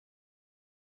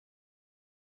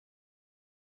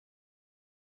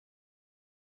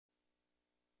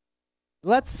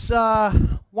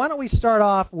Why don't we start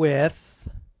off with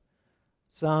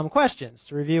some questions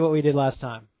to review what we did last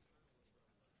time.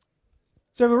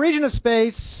 So we have a region of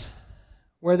space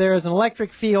where there is an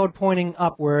electric field pointing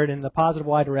upward in the positive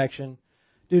y direction.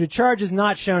 Due to charges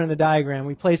not shown in the diagram,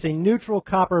 we place a neutral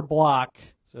copper block,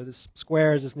 so this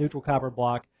square is this neutral copper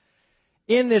block,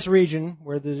 in this region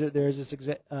where there is this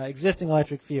existing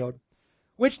electric field.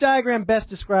 Which diagram best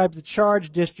describes the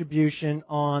charge distribution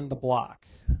on the block?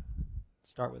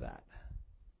 Start with that.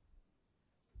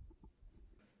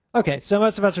 Okay, so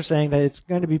most of us are saying that it's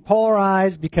going to be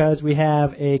polarized because we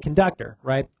have a conductor,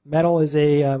 right? Metal is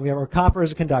copper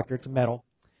is a conductor, it's a metal.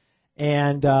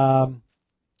 And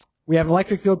we have an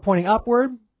electric field pointing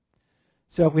upward.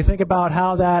 So if we think about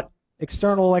how that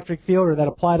external electric field or that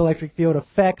applied electric field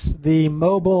affects the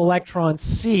mobile electron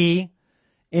C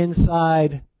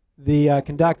inside the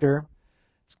conductor,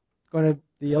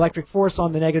 the electric force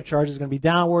on the negative charge is going to be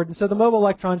downward, and so the mobile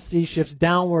electron C shifts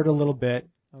downward a little bit,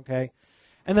 okay?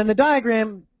 And then the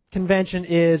diagram convention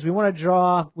is we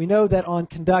know that on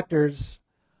conductors,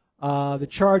 the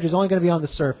charge is only going to be on the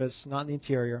surface, not in the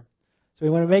interior. So we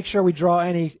want to make sure we draw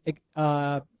any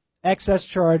excess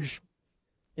charge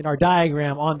in our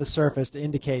diagram on the surface to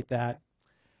indicate that.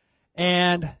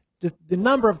 And the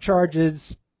number of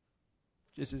charges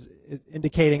just is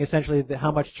indicating essentially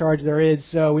how much charge there is.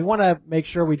 So we want to make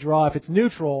sure we draw, if it's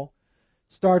neutral,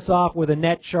 starts off with a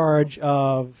net charge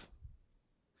of,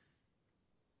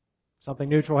 something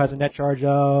neutral has a net charge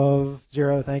of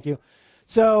 0, thank you.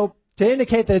 So to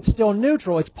indicate that it's still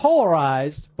neutral, it's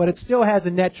polarized, but it still has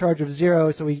a net charge of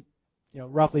 0, so we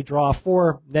roughly draw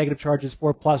 4 negative charges,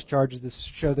 4 plus charges to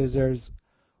show that there's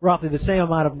roughly the same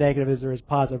amount of negative as there is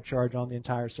positive charge on the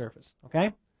entire surface,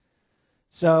 okay?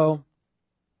 So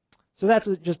that's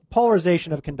just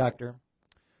polarization of a conductor.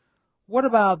 What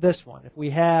about this one? If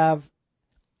we have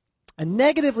a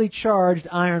negatively charged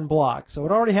iron block, so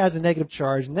it already has a negative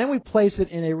charge, and then we place it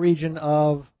in a region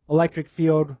of electric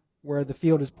field where the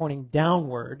field is pointing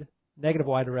downward, negative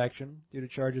y direction, due to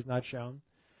charges not shown.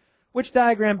 Which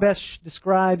diagram best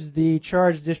describes the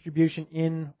charge distribution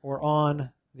in or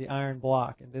on the iron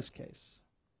block in this case?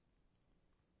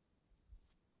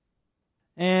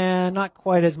 And not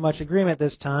quite as much agreement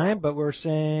this time, but most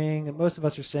of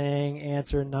us are saying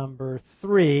answer number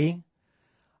 3.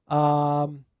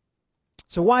 So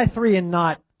why 3 and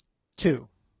not 2?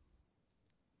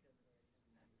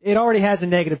 It already has a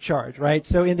negative charge, right?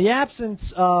 So in the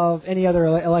absence of any other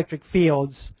electric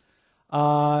fields,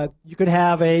 you could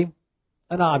have an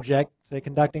object, say a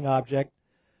conducting object,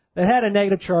 that had a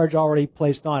negative charge already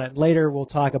placed on it. Later we'll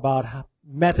talk about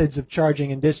methods of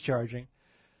charging and discharging.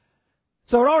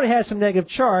 So it already has some negative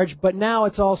charge, but now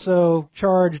it's also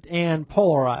charged and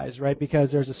polarized, right?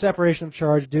 Because there's a separation of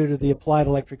charge due to the applied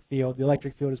electric field. The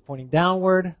electric field is pointing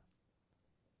downward.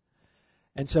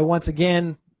 And so once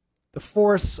again, the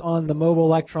force on the mobile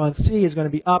electron C is going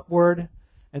to be upward.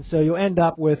 And so you'll end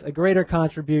up with a greater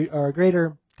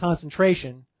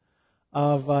concentration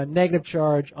of negative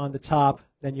charge on the top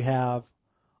than you have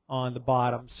on the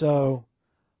bottom. So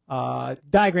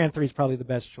diagram 3 is probably the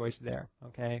best choice there,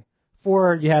 okay?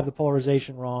 4, you have the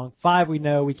polarization wrong. 5, we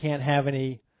know we can't have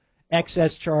any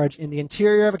excess charge in the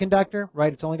interior of a conductor,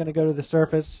 right? It's only going to go to the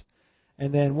surface.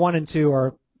 And then 1 and 2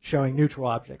 are showing neutral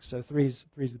objects. So 3 is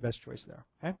the best choice there,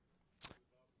 okay?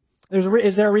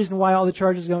 Is there a reason why all the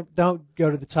charges don't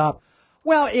go to the top?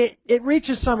 Well, it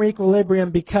reaches some equilibrium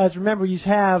because, remember, you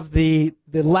have the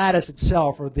lattice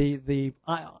itself, or the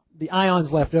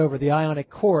ions left over, the ionic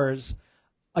cores,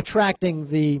 attracting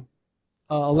the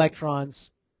electrons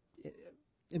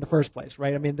in the first place,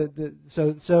 right? I mean,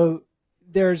 so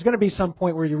there's going to be some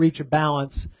point where you reach a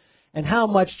balance, and how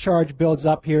much charge builds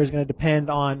up here is going to depend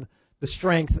on the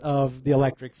strength of the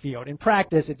electric field. In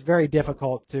practice, it's very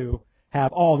difficult to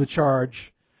have all the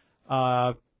charge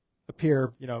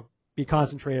be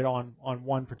concentrated on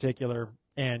one particular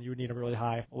end. You would need a really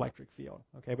high electric field,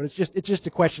 okay? But it's just a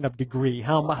question of degree.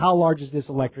 How large is this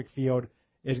electric field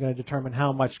is going to determine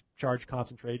how much charge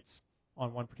concentrates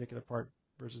on one particular part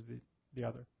versus the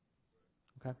other.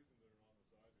 Okay.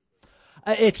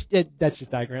 That's just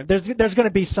diagram. There's going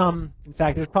to be some. In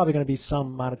fact, there's probably going to be some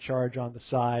amount of charge on the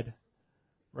side,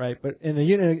 right? But in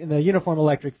the uniform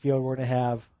electric field, we're going to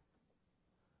have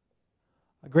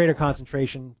a greater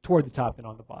concentration toward the top than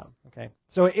on the bottom. Okay.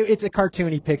 So it's a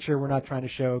cartoony picture. We're not trying to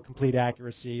show complete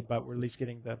accuracy, but we're at least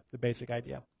getting the basic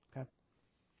idea. Okay.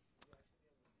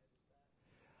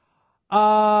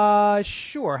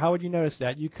 Sure. How would you notice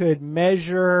that? You could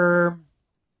measure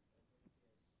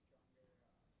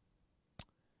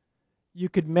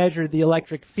the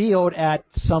electric field at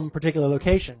some particular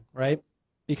location, right?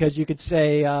 because you could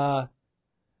say at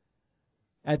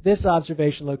this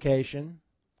observation location,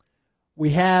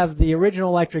 we have the original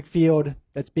electric field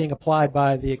that's being applied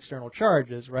by the external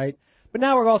charges, right? But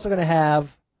now we're also going to have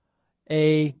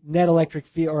a net electric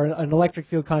field or an electric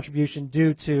field contribution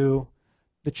due to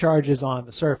the charges on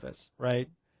the surface, right?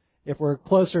 If we're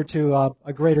closer to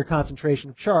a greater concentration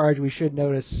of charge, we should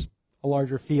notice a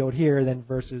larger field here than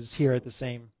versus here at the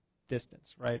same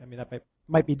distance, right? I mean, that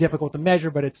might be difficult to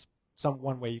measure, but it's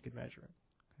one way you could measure it.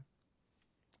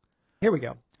 Here we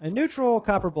go. A neutral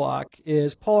copper block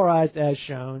is polarized as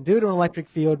shown due to an electric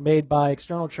field made by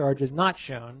external charges not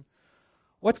shown.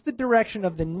 What's the direction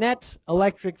of the net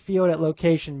electric field at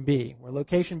location B, where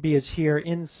location B is here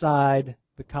inside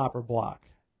the copper block?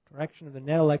 Direction of the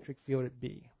net electric field at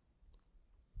B.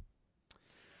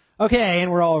 Okay,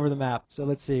 and we're all over the map. So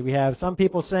let's see. We have some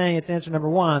people saying it's answer number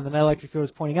 1, the net electric field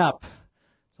is pointing up.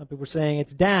 Some people are saying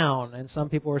it's down, and some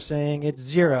people are saying it's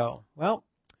 0. Well,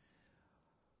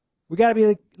 we got to be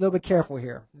a little bit careful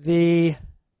here.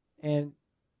 And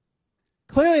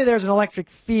clearly there's an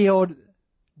electric field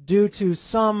due to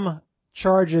some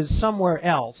charges somewhere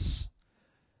else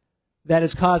that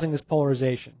is causing this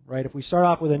polarization, right? If we start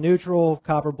off with a neutral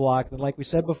copper block, then like we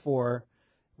said before,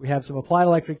 we have some applied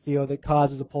electric field that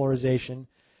causes a polarization.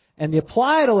 And the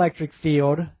applied electric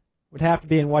field would have to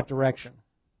be in what direction?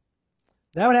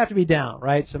 That would have to be down,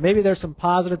 right? So maybe there's some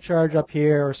positive charge up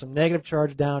here or some negative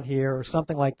charge down here or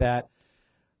something like that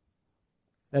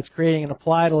that's creating an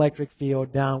applied electric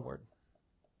field downward.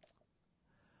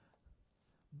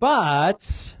 But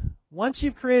once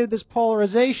you've created this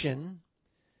polarization,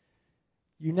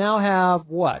 you now have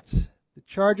what? The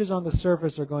charges on the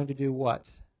surface are going to do what?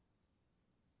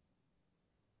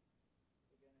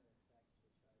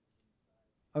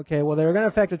 Okay, well, they're going to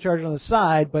affect the charges on the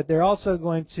side, but they're also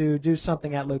going to do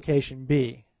something at location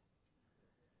B.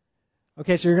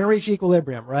 Okay, so you're going to reach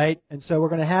equilibrium, right? And so we're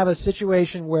going to have a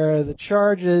situation where the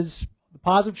charges, the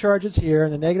positive charges here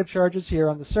and the negative charges here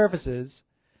on the surfaces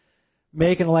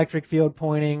make an electric field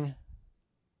pointing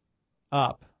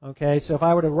up. Okay, so if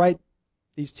I were to write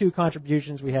these two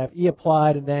contributions, we have E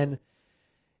applied and then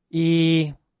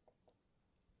E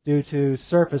due to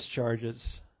surface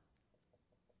charges.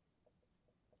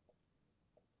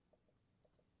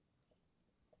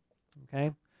 Okay.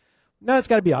 Now it's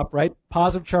got to be up, right?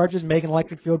 Positive charges make an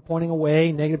electric field pointing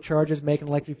away. Negative charges make an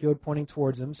electric field pointing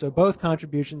towards them. So both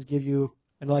contributions give you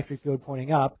an electric field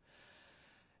pointing up.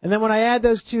 And then when I add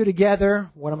those two together,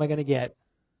 what am I going to get?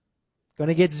 Going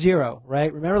to get 0,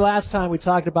 right? Remember last time we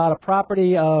talked about a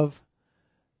property of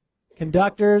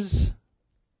conductors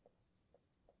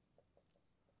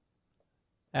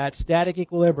at static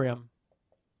equilibrium.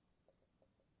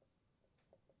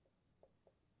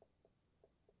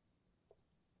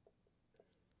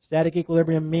 Static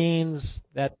equilibrium means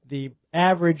that the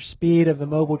average speed of the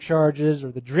mobile charges or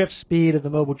the drift speed of the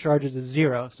mobile charges is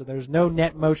 0, so there's no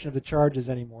net motion of the charges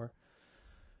anymore.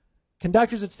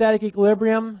 Conductors at static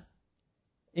equilibrium,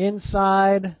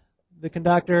 inside the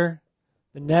conductor,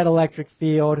 the net electric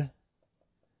field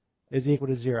is equal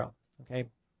to 0. Okay?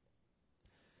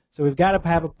 So we've got to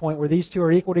have a point where these two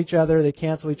are equal to each other, they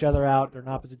cancel each other out, they're in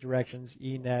opposite directions,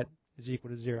 E net is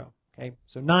equal to 0. Okay,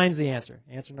 so 9 is the answer.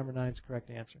 Answer number 9 is the correct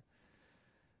answer.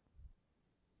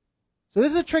 So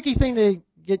this is a tricky thing to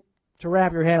get to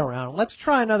wrap your head around. Let's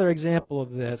try another example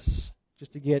of this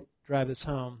just to drive this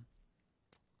home.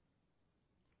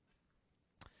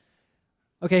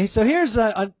 Okay, so here's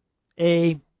this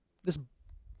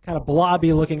kind of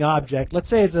blobby looking object. Let's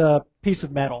say it's a piece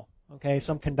of metal, okay,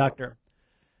 some conductor.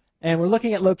 And we're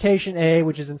looking at location A,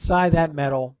 which is inside that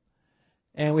metal.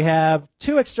 And we have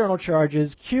two external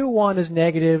charges. Q1 is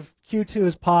negative, Q2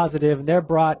 is positive, and they're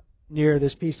brought near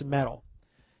this piece of metal.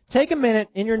 Take a minute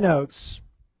in your notes,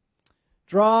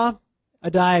 draw a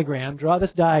diagram, draw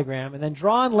this diagram, and then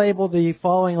draw and label the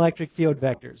following electric field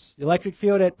vectors. The electric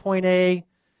field at point A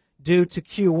due to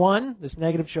Q1, this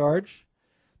negative charge.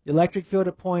 The electric field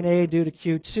at point A due to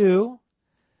Q2.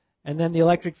 And then the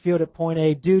electric field at point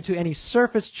A due to any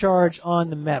surface charge on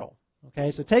the metal.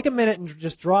 Okay, so take a minute and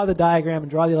just draw the diagram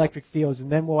and draw the electric fields,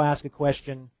 and then we'll ask a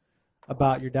question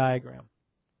about your diagram.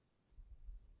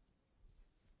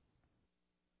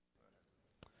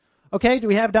 Okay, do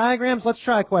we have diagrams? Let's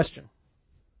try a question.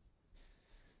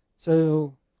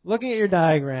 So, looking at your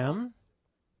diagram,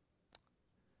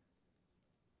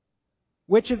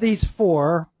 which of these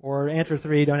 4, or answer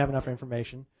 3, don't have enough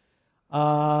information,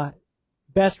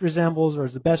 best resembles or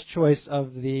is the best choice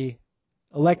of the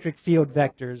electric field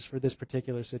vectors for this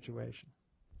particular situation?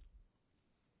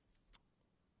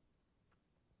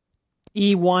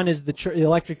 E1 is the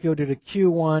electric field due to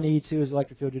Q1, E2 is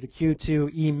electric field due to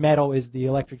Q2, E metal is the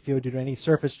electric field due to any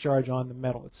surface charge on the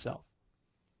metal itself.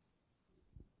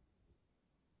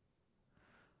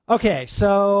 Okay,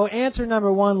 so answer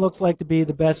number 1 looks like to be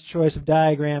the best choice of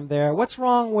diagram there. What's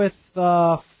wrong with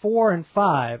 4 and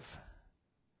 5?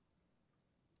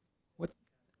 What?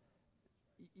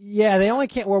 Yeah, they only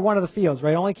can't, or one of the fields,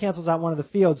 right? It only cancels out one of the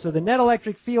fields. So the net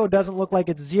electric field doesn't look like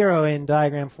it's 0 in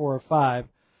diagram 4 or 5.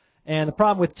 And the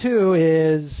problem with 2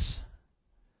 is,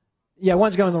 yeah,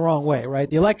 one's going the wrong way, right?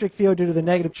 The electric field due to the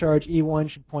negative charge, E1,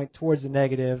 should point towards the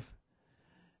negative.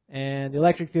 And the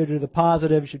electric field due to the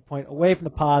positive should point away from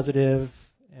the positive,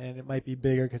 and it might be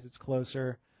bigger because it's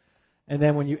closer. And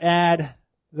then when you add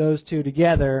those two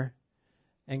together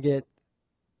and get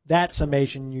that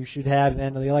summation, you should have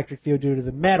then the electric field due to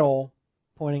the metal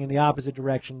pointing in the opposite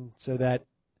direction, so that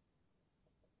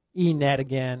E net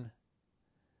again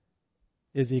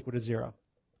is equal to 0.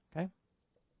 Okay?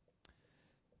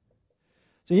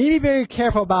 So you need to be very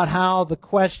careful about how the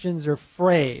questions are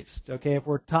phrased, okay, if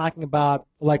we're talking about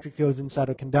electric fields inside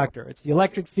a conductor. It's the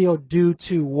electric field due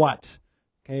to what?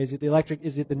 Okay, is it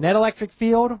the net electric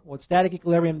field? Well, at static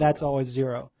equilibrium, that's always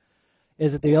 0.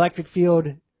 Is it the electric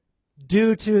field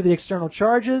due to the external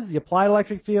charges, the applied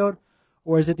electric field,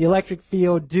 or is it the electric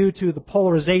field due to the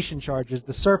polarization charges,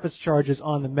 the surface charges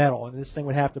on the metal? And this thing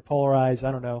would have to polarize,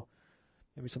 I don't know,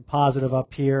 maybe some positive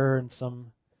up here and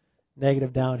some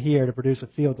negative down here to produce a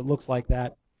field that looks like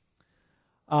that.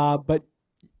 But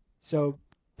so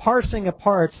parsing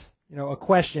apart, a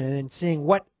question and seeing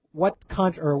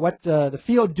the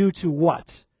field due to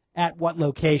what at what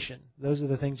location. Those are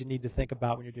the things you need to think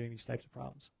about when you're doing these types of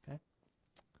problems. Okay.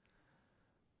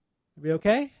 Be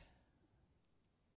okay?